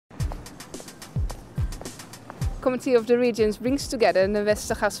Committee of the Regions brings together in the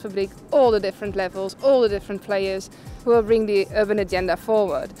Westergasfabriek all the different levels, all the different players who will bring the urban agenda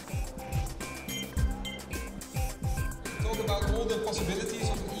forward. Talk about all the possibilities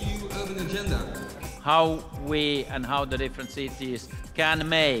of the EU urban agenda. How we and how the different cities can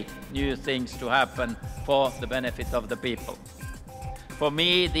make new things to happen for the benefit of the people. For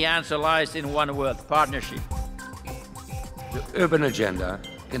me, the answer lies in one word: partnership. The urban agenda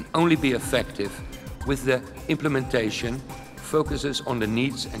can only be effective with the implementation focuses on the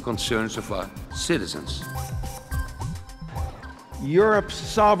needs and concerns of our citizens. Europe's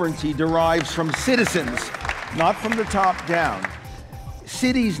sovereignty derives from citizens, not from the top down.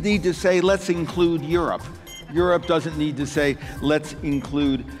 Cities need to say, let's include Europe. Europe doesn't need to say, let's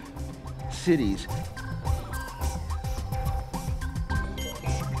include cities.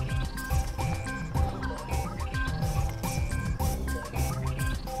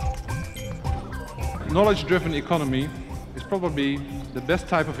 Knowledge-driven economy is probably the best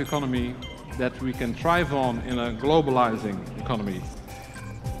type of economy that we can thrive on in a globalizing economy.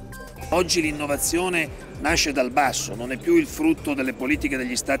 Oggi l'innovazione nasce dal basso, non è più il frutto delle politiche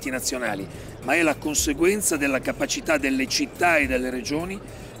degli Stati nazionali, ma è la conseguenza della capacità delle città e delle regioni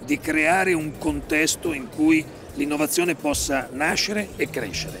di creare un contesto in cui l'innovazione possa nascere e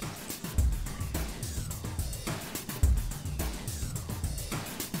crescere.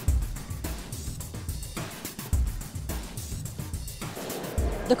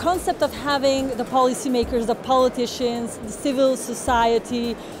 The concept of having the policymakers, the politicians, the civil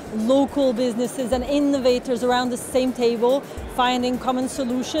society, local businesses and innovators around the same table, finding common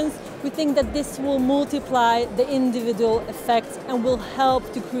solutions, we think that this will multiply the individual effects and will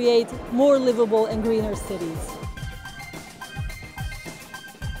help to create more livable and greener cities.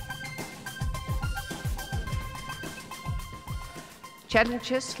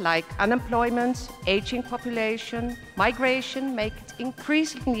 Challenges like unemployment, aging population, migration make it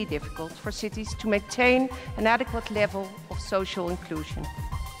increasingly difficult for cities to maintain an adequate level of social inclusion.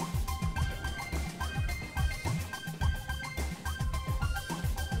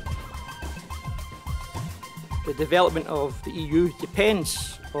 The development of the EU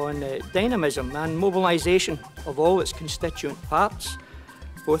depends on dynamism and mobilisation of all its constituent parts,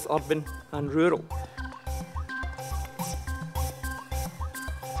 both urban and rural.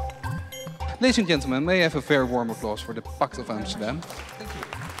 Ladies and gentlemen, may I have a very warm applause for the Pact of Amsterdam? Thank you.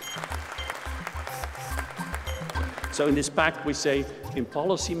 So in this pact we say, in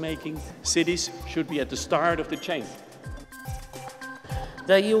policy making, cities should be at the start of the chain.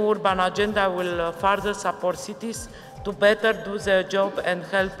 The EU urban agenda will further support cities to better do their job and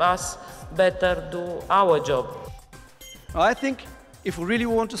help us better do our job. I think if we really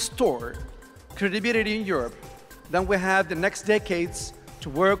want to store credibility in Europe, then we have the next decades to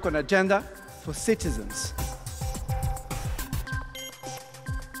work on an agenda for citizens.